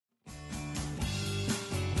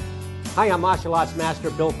Hi, I'm martial arts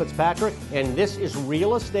master Bill FitzPatrick, and this is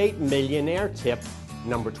Real Estate Millionaire tip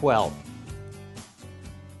number 12.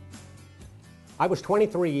 I was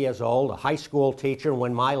 23 years old, a high school teacher,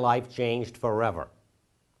 when my life changed forever.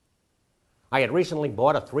 I had recently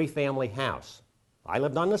bought a three-family house. I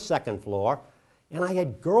lived on the second floor, and I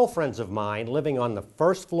had girlfriends of mine living on the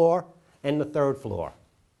first floor and the third floor.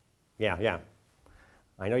 Yeah.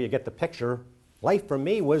 I know you get the picture. Life for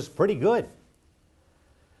me was pretty good.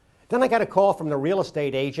 Then I got a call from the real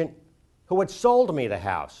estate agent who had sold me the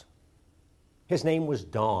house. His name was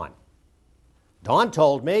Don. Don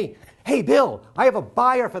told me, "Hey, Bill, I have a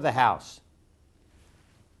buyer for the house."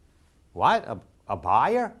 What? A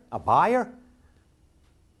buyer? A buyer?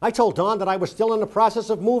 I told Don that I was still in the process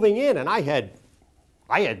of moving in, and I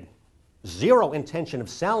had zero intention of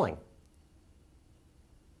selling.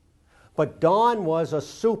 But Don was a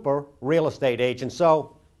super real estate agent,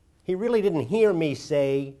 so he really didn't hear me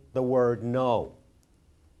say the word no.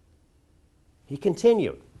 He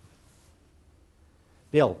continued,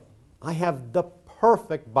 "Bill, I have the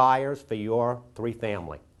perfect buyers for your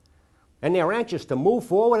three-family, and they're anxious to move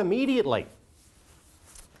forward immediately.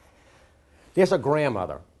 There's a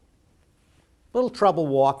grandmother, little trouble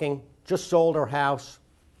walking, just sold her house.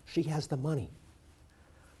 She has the money.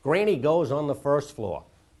 Granny goes on the first floor.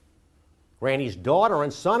 Granny's daughter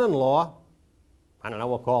and son-in-law, I don't know,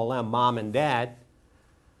 we'll call them Mom and Dad,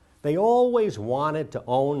 they always wanted to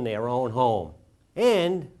own their own home.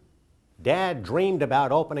 And Dad dreamed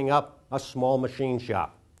about opening up a small machine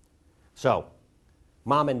shop. So,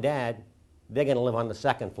 Mom and Dad, they're going to live on the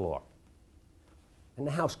second floor. And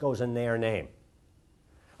the house goes in their name.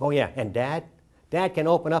 Oh yeah, and Dad can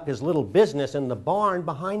open up his little business in the barn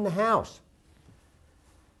behind the house."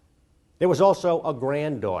 There was also a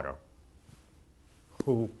granddaughter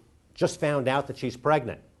who just found out that she's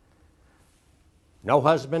pregnant. No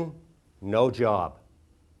husband, no job.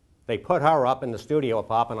 They put her up in the studio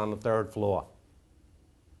apartment on the third floor.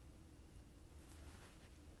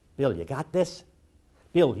 Bill, you got this?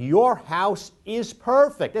 Bill, your house is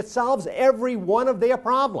perfect. It solves every one of their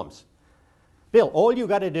problems. Bill, all you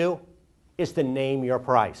got to do is to name your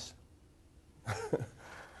price.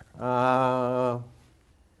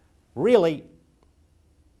 Really,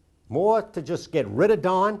 more to just get rid of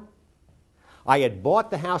Don. I had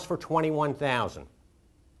bought the house for $21,000.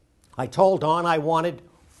 I told Don I wanted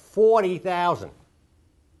 $40,000.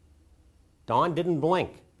 Don didn't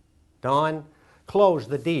blink. Don closed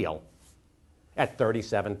the deal at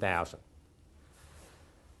 $37,000.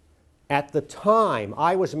 At the time,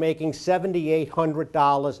 I was making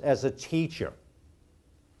 $7,800 as a teacher.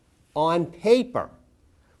 On paper,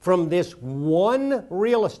 from this one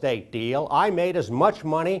real estate deal, I made as much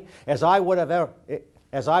money as I would have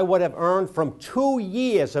earned from 2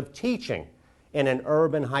 years of teaching in an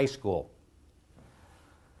urban high school.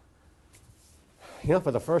 You know,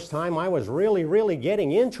 for the first time, I was really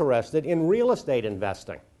getting interested in real estate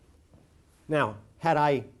investing. Now, had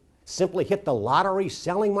I simply hit the lottery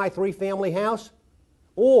selling my three-family house?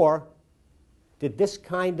 Or did this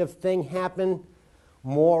kind of thing happen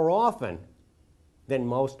more often than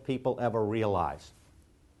most people ever realize?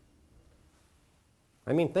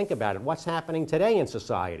 I mean, think about it. What's happening today in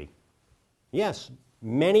society? Yes,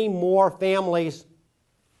 many more families,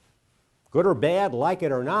 good or bad, like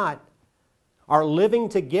it or not, are living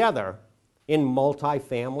together in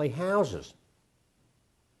multi-family houses.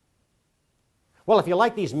 Well, if you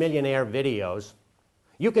like these millionaire videos,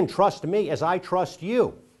 you can trust me as I trust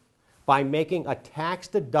you by making a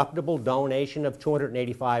tax-deductible donation of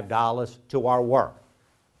 $285 to our work.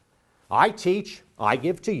 I teach, I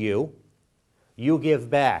give to you, you give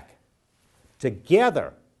back.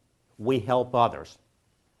 Together, we help others.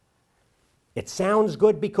 It sounds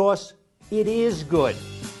good because it is good.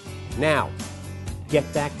 Now,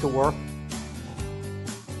 get back to work